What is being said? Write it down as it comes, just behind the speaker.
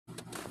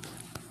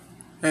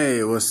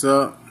Hey, what's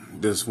up?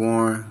 This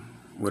Warren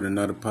with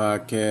another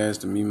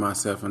podcast, the Me,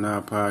 Myself, and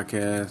I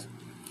podcast.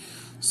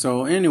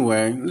 So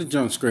anyway, let's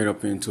jump straight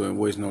up into it.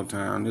 Waste no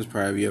time. This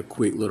probably be a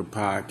quick little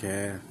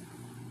podcast.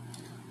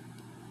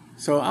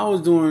 So I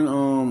was doing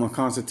a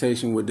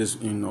consultation with this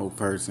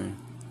person,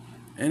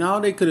 and all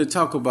they could have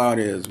talked about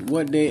is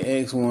what their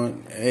ex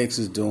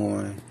is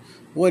doing,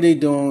 what they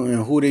doing,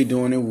 and who they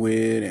doing it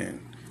with, and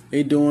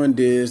they doing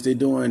this, they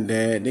doing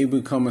that. They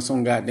becoming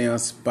some goddamn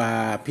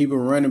spy. People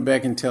running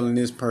back and telling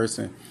this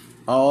person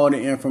all the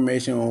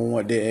information on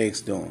what their ex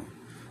doing.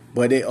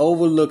 But they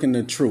overlooking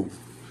the truth.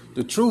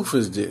 The truth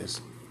is this.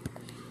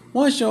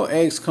 Once your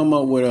ex come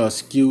up with an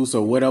excuse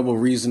or whatever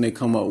reason they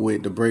come up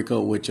with to break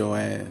up with your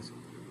ass,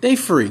 they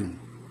free.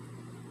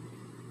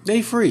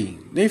 They free.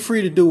 They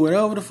free to do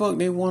whatever the fuck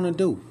they want to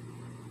do.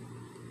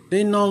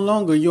 They no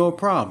longer your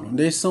problem.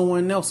 They're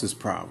someone else's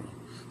problem.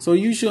 So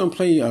you shouldn't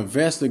play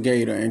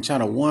investigator and try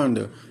to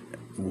wonder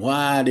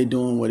why they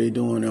doing what they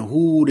doing and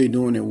who they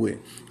doing it with.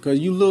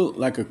 Because you look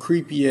like a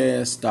creepy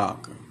ass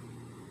stalker.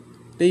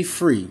 They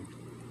free.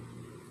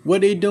 What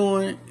they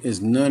doing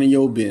is none of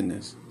your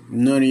business.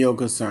 None of your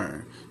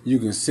concern. You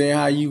can say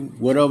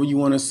whatever you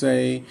want to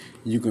say.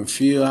 You can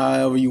feel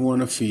however you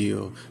want to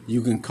feel.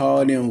 You can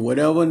call them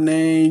whatever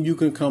name you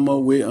can come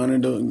up with under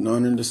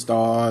the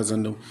stars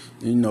and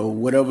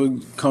whatever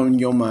comes in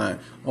your mind.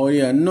 Oh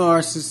yeah,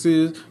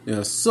 narcissist, they're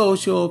a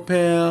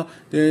sociopath,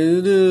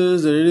 it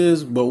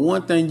is. But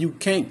one thing you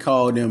can't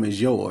call them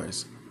is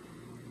yours.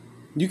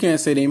 You can't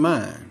say they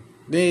mine.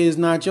 They is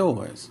not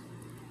yours.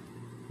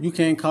 You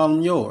can't call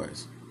them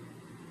yours.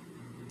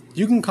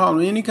 You can call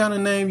them any kind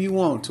of name you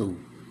want to.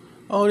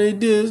 Oh, they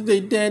this, they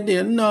that,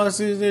 they're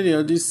narcissists, they're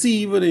a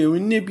deceiver, they're a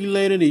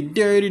manipulator, they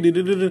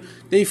dirty,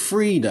 They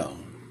free though.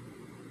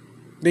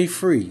 They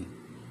free.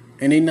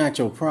 And they not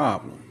your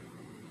problem.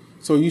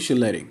 So you should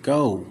let it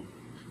go.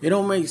 It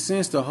don't make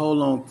sense to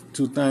hold on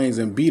to things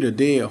and beat a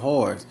dead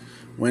horse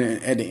when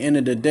at the end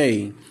of the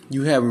day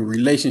you having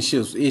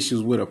relationships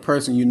issues with a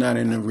person you're not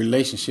in a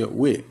relationship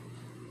with.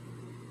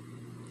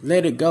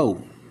 Let it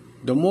go.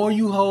 The more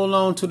you hold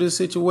on to this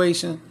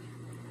situation,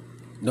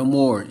 the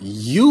more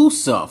you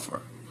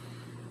suffer.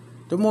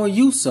 The more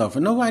you suffer.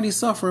 Nobody's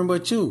suffering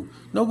but you.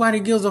 Nobody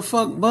gives a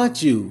fuck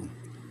but you.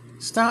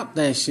 Stop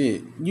that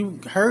shit. You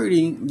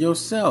hurting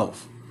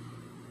yourself.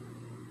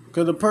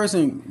 Because the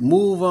person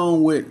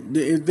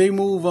if they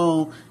move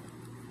on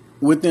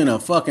within a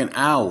fucking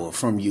hour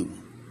from you.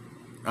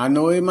 I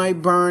know it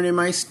might burn, it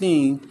might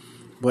sting,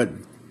 but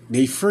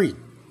they free.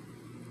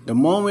 The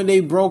moment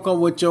they broke up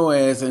with your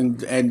ass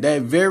and at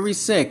that very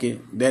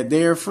second that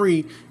they're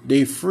free,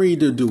 they free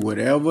to do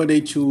whatever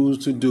they choose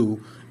to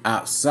do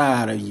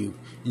outside of you.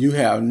 You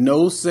have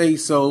no say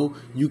so.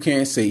 You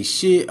can't say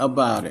shit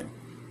about it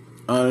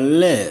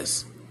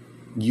unless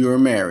you're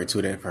married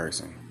to that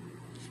person.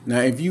 Now,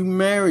 if you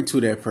married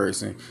to that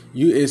person,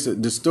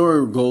 the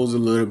story goes a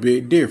little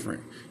bit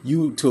different.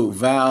 You took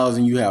vows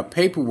and you have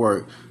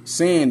paperwork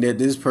saying that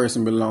this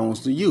person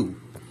belongs to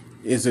you.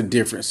 It's a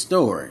different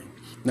story.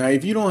 Now,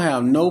 if you don't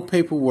have no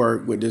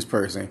paperwork with this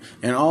person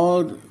and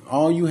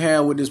all you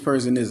have with this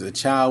person is a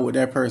child with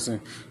that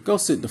person, go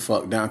sit the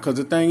fuck down. Because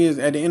the thing is,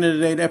 at the end of the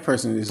day, that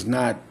person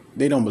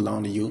they don't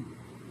belong to you.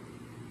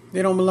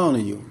 They don't belong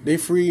to you. They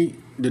free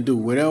to do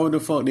whatever the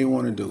fuck they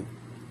want to do.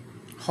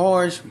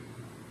 Harsh,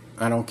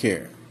 I don't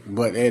care.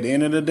 But at the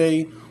end of the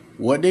day,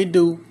 what they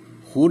do,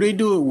 who they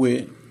do it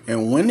with,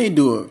 and when they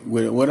do it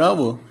with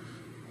whatever,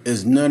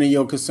 is none of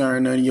your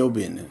concern, none of your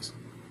business.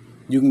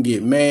 You can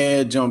get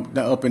mad, jump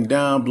up and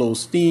down, blow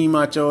steam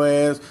out your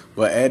ass.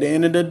 But at the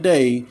end of the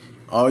day,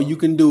 all you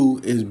can do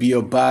is be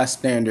a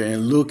bystander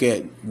and look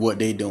at what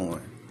they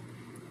doing.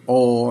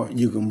 Or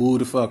you can move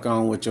the fuck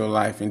on with your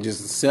life and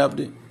just accept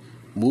it.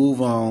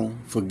 Move on.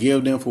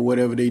 Forgive them for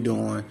whatever they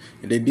doing.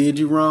 If they did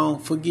you wrong,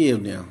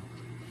 forgive them.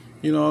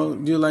 You're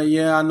like,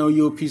 yeah, I know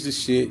you're a piece of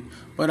shit,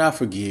 but I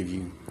forgive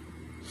you.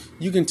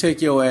 You can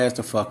take your ass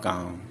the fuck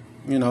on.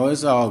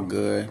 It's all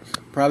good.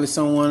 Probably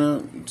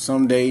someone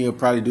someday will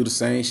probably do the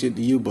same shit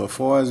to you. But as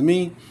far as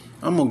me,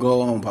 I'm going to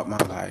go on about my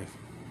life.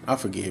 I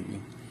forgive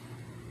you.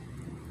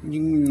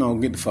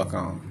 Get the fuck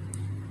on.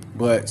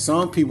 But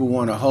some people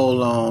want to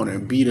hold on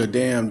and beat a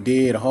damn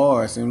dead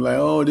horse and like,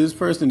 oh, this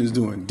person is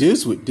doing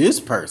this with this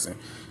person.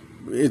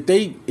 If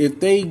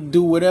they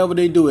do whatever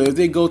they do, if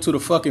they go to the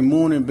fucking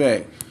moon and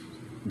back,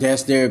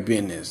 that's their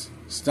business.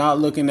 Stop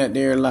looking at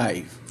their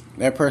life.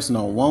 That person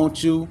don't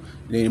want you.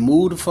 They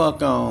move the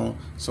fuck on.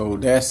 So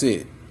that's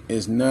it.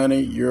 It's none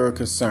of your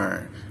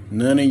concern.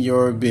 None of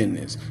your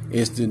business.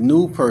 It's the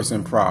new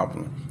person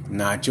problem.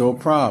 Not your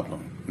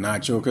problem.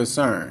 Not your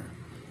concern.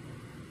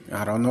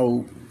 I don't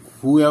know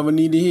whoever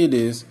need to hear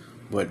this,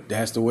 but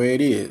that's the way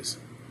it is.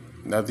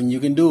 Nothing you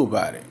can do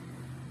about it.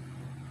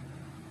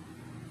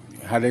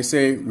 How they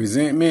say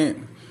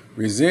resentment?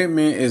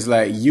 Resentment is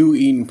like you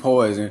eating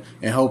poison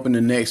and hoping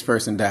the next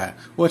person die.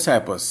 What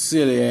type of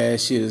silly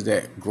ass shit is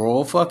that? Grow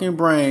a fucking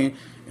brain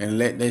and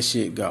let that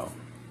shit go.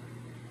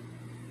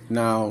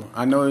 Now,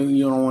 I know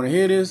you don't want to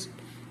hear this,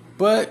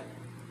 but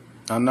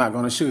I'm not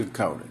going to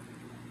sugarcoat it.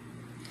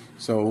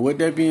 So with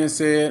that being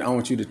said, I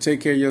want you to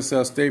take care of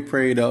yourself, stay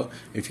prayed up.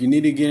 If you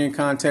need to get in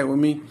contact with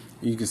me,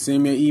 you can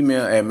send me an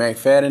email at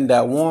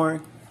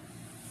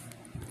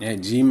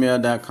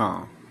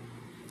mcfadden.warren@gmail.com.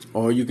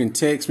 Or you can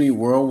text me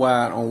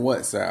worldwide on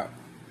WhatsApp.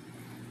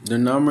 The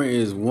number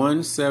is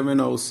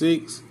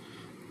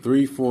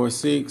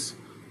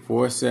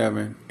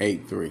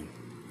 1706-346-4783.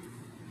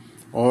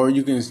 Or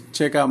you can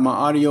check out my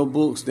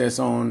audiobooks that's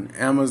on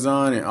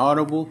Amazon and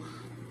Audible.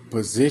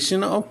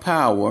 Position of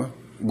Power,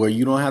 where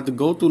you don't have to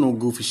go through no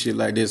goofy shit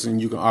like this,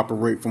 and you can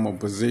operate from a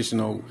position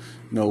of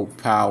no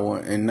power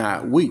and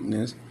not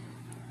weakness.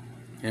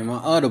 And my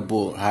other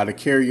book, How to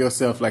Carry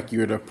Yourself Like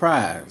You're the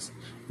Prize.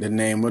 The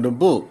name of the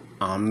book,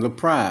 I'm the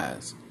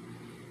Prize.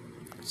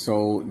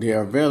 So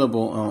they're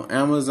available on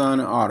Amazon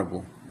and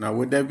Audible. Now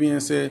with that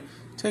being said,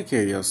 take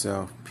care of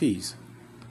yourself. Peace.